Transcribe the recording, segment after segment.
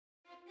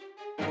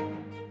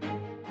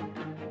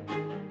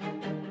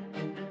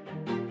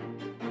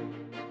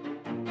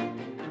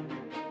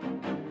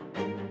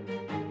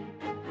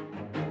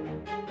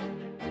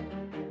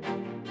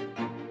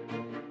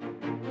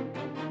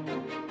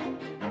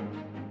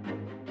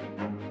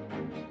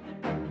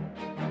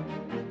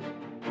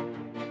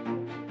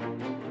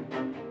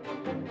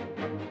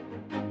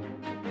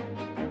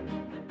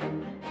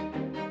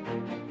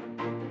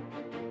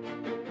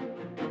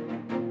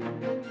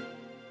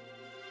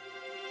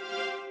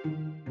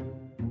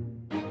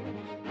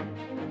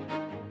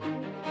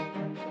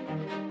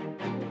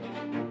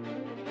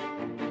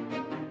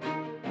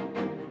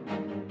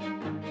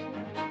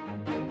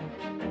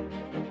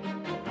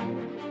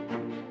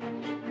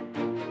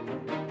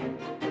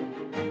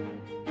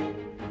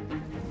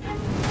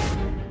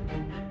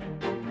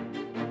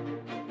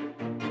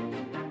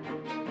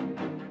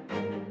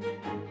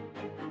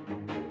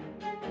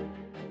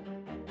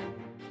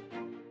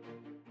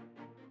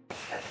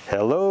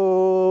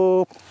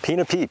Hello,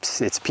 Peanut Peeps.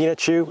 It's Peanut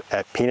Chew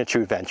at Peanut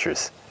Chew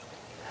Adventures.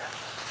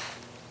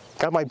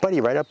 Got my buddy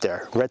right up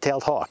there,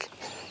 red-tailed hawk.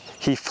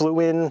 He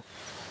flew in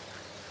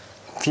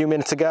a few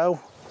minutes ago.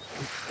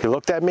 He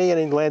looked at me and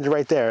he landed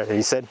right there. And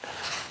he said,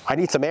 I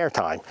need some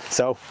airtime.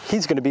 So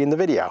he's going to be in the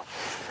video.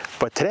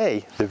 But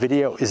today, the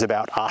video is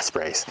about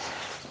ospreys.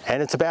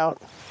 And it's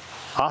about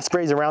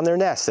ospreys around their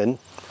nests and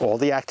all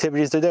the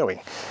activities they're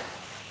doing.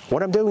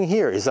 What I'm doing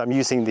here is I'm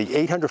using the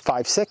 800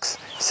 5.6,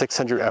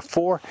 600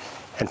 F4,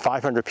 and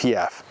 500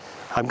 PF.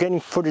 I'm getting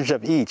footage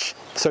of each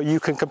so you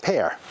can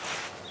compare.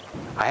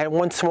 I had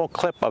one small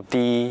clip of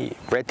the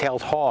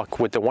red-tailed hawk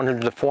with the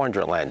 100 to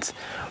 400 lens,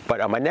 but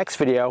on my next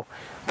video,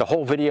 the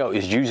whole video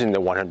is using the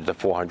 100 to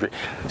 400.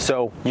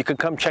 So you can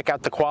come check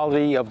out the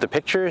quality of the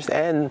pictures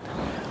and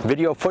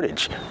video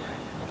footage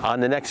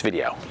on the next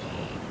video.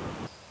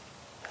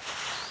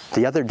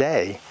 The other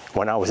day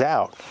when I was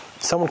out,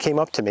 someone came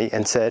up to me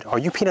and said, "Are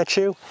you Peanut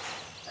Chew?"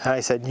 And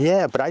I said,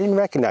 "Yeah," but I didn't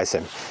recognize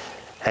him.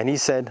 And he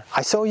said,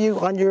 "I saw you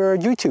on your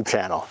YouTube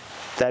channel."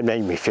 That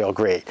made me feel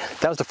great.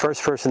 That was the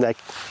first person that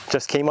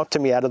just came up to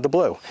me out of the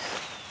blue.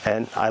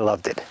 And I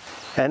loved it.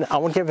 And I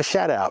want to give a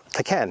shout out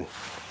to Ken.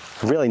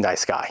 Really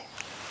nice guy.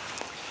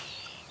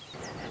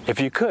 If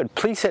you could,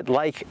 please hit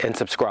like and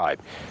subscribe.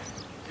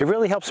 It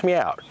really helps me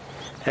out.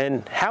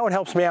 And how it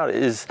helps me out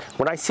is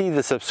when I see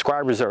the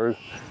subscribers are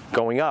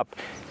going up,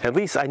 at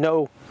least I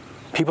know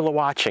people are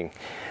watching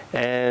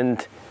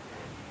and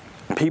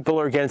people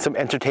are getting some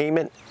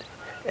entertainment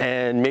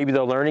and maybe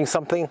they're learning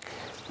something.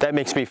 That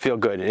makes me feel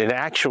good. It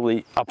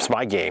actually ups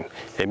my game.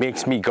 It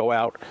makes me go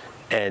out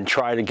and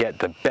try to get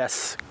the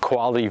best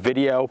quality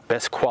video,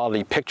 best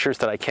quality pictures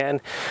that I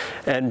can,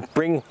 and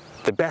bring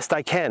the best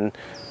I can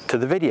to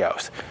the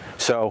videos.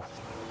 So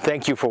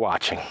thank you for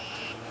watching.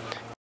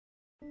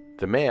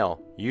 The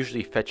male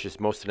usually fetches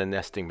most of the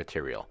nesting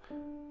material,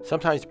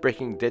 sometimes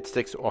breaking dead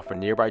sticks off of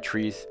nearby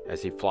trees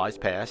as he flies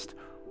past,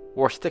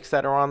 or sticks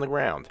that are on the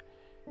ground,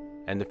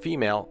 and the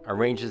female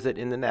arranges it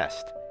in the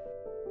nest.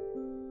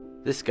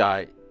 This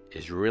guy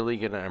is really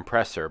going to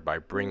impress her by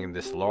bringing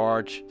this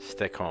large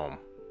stick home.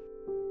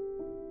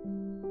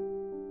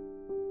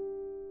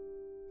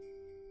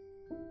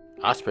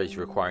 Ospreys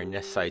require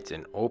nest sites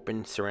in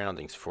open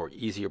surroundings for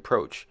easy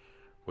approach,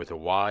 with a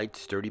wide,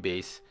 sturdy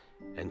base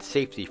and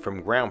safety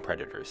from ground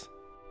predators.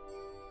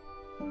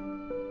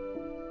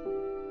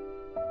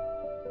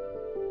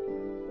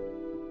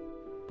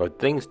 But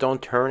things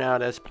don't turn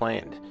out as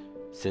planned,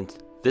 since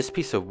this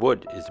piece of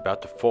wood is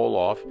about to fall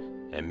off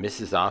and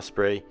Mrs.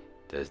 Osprey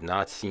does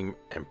not seem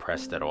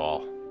impressed at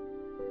all.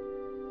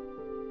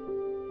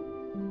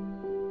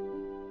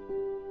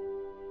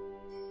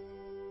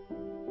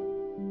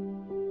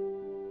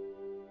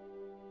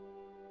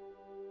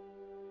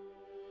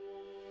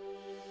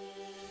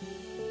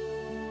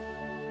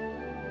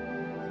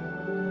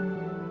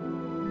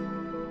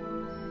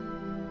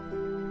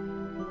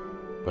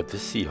 But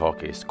this sea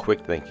hawk is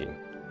quick thinking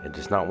and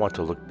does not want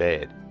to look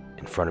bad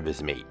in front of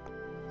his mate.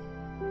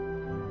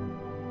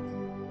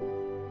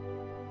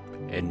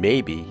 And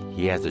maybe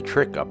he has a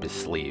trick up his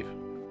sleeve.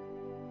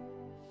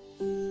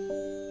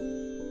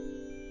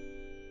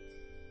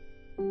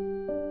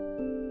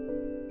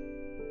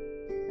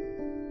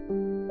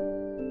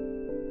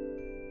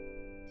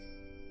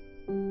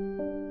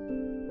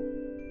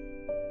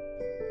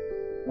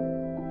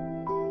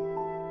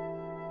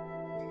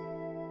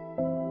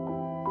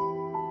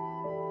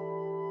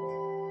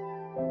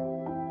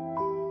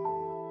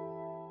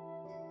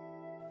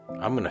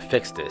 I'm gonna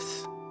fix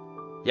this.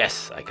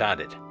 Yes, I got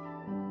it.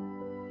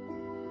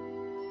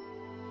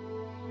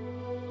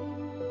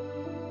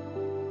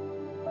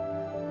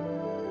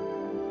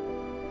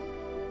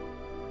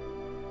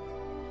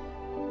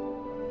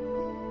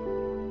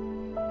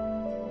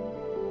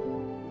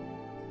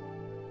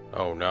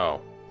 Oh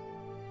no.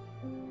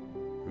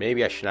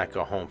 Maybe I should not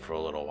go home for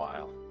a little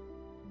while.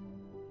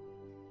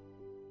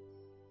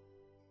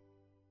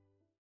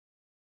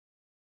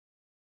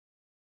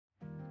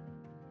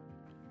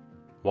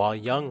 While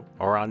young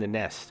are on the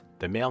nest,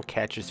 the male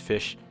catches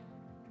fish,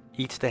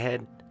 eats the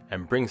head,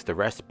 and brings the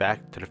rest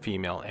back to the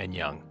female and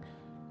young.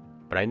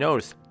 But I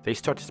noticed they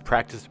start this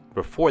practice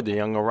before the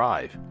young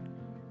arrive.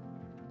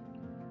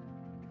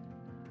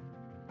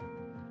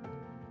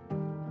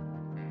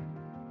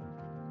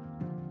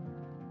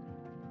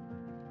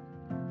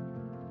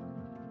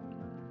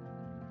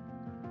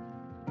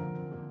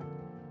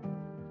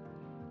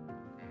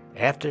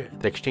 After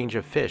the exchange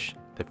of fish,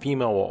 the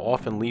female will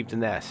often leave the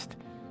nest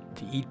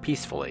to eat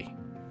peacefully.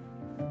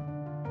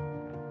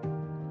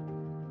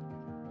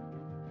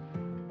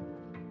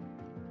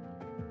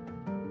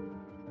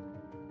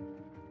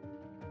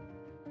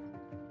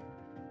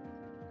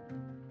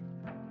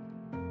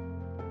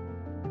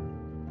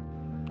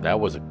 That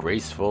was a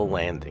graceful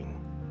landing.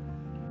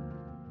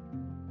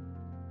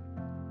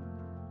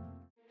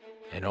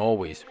 And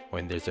always,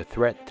 when there's a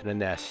threat to the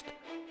nest,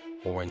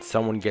 or when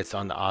someone gets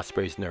on the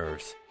osprey's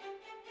nerves,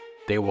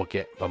 they will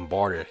get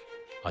bombarded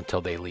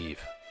until they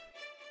leave.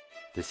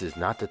 This is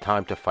not the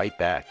time to fight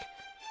back.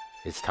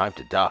 It's time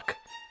to duck.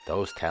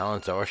 Those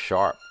talons are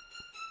sharp.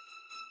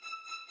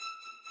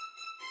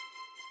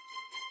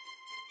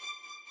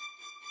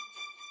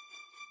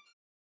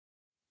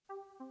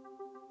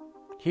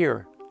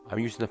 Here, I'm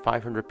using the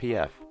 500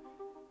 PF.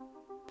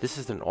 This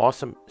is an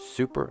awesome,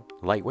 super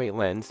lightweight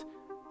lens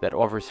that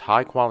offers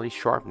high quality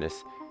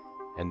sharpness,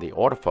 and the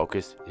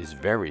autofocus is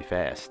very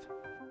fast.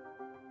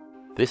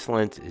 This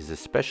lens is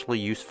especially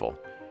useful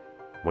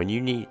when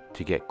you need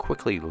to get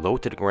quickly low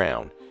to the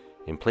ground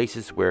in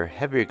places where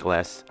heavier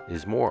glass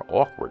is more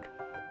awkward.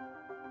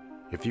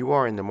 If you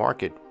are in the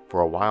market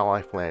for a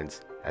wildlife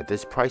lens at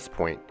this price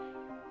point,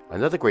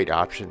 another great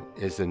option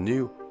is the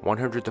new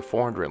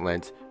 100-400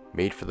 lens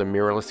made for the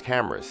mirrorless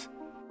cameras.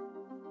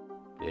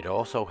 It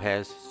also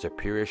has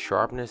superior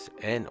sharpness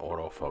and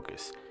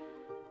autofocus.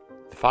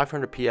 The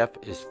 500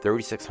 PF is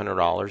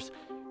 $3,600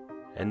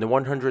 and the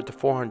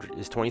 100-400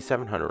 is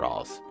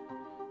 $2,700.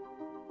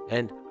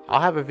 And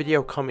I'll have a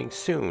video coming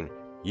soon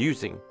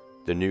using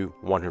the new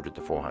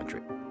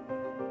 100-400.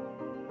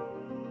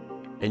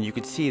 And you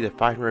can see the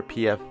 500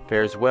 PF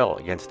fares well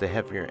against the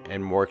heavier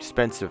and more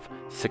expensive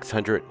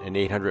 600 and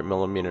 800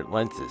 millimeter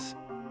lenses.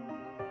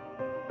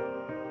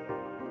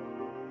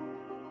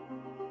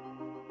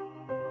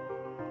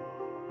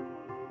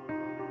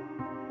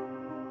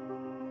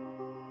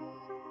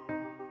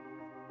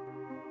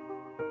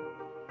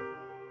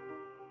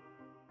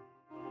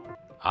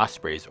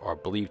 Ospreys are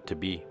believed to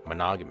be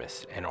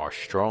monogamous and are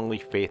strongly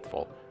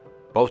faithful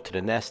both to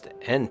the nest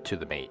and to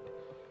the mate.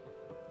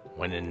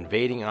 When an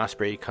invading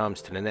osprey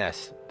comes to the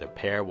nest, the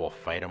pair will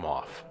fight him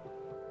off.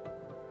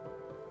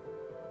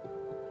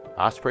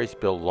 Ospreys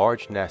build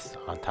large nests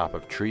on top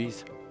of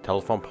trees,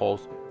 telephone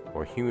poles,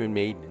 or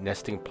human-made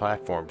nesting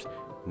platforms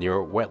near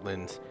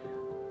wetlands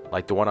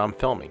like the one I'm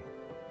filming.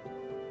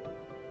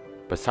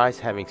 Besides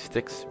having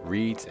sticks,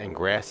 reeds, and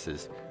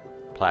grasses,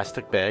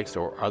 plastic bags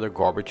or other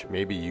garbage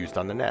may be used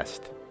on the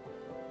nest.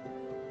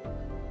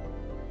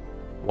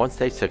 Once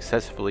they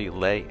successfully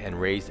lay and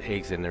raise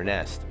eggs in their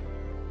nest,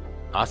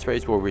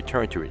 ospreys will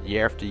return to it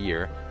year after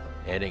year,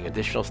 adding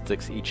additional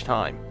sticks each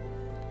time.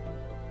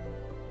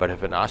 But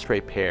if an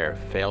osprey pair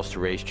fails to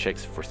raise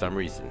chicks for some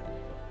reason,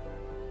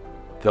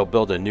 they'll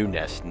build a new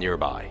nest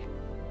nearby.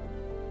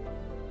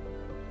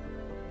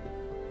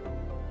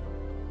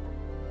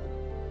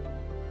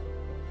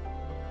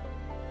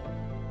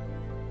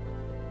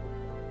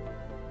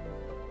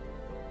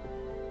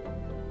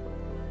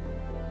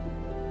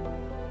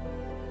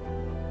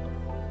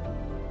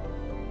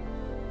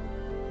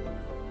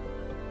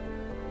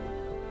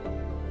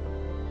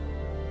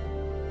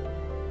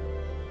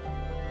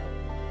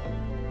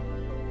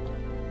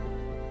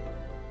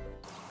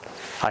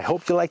 I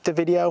hope you liked the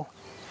video,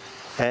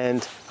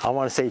 and I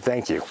want to say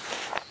thank you.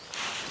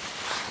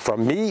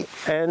 From me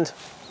and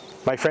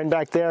my friend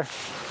back there,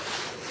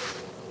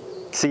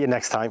 see you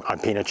next time on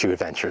Peanut Chew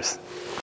Adventures.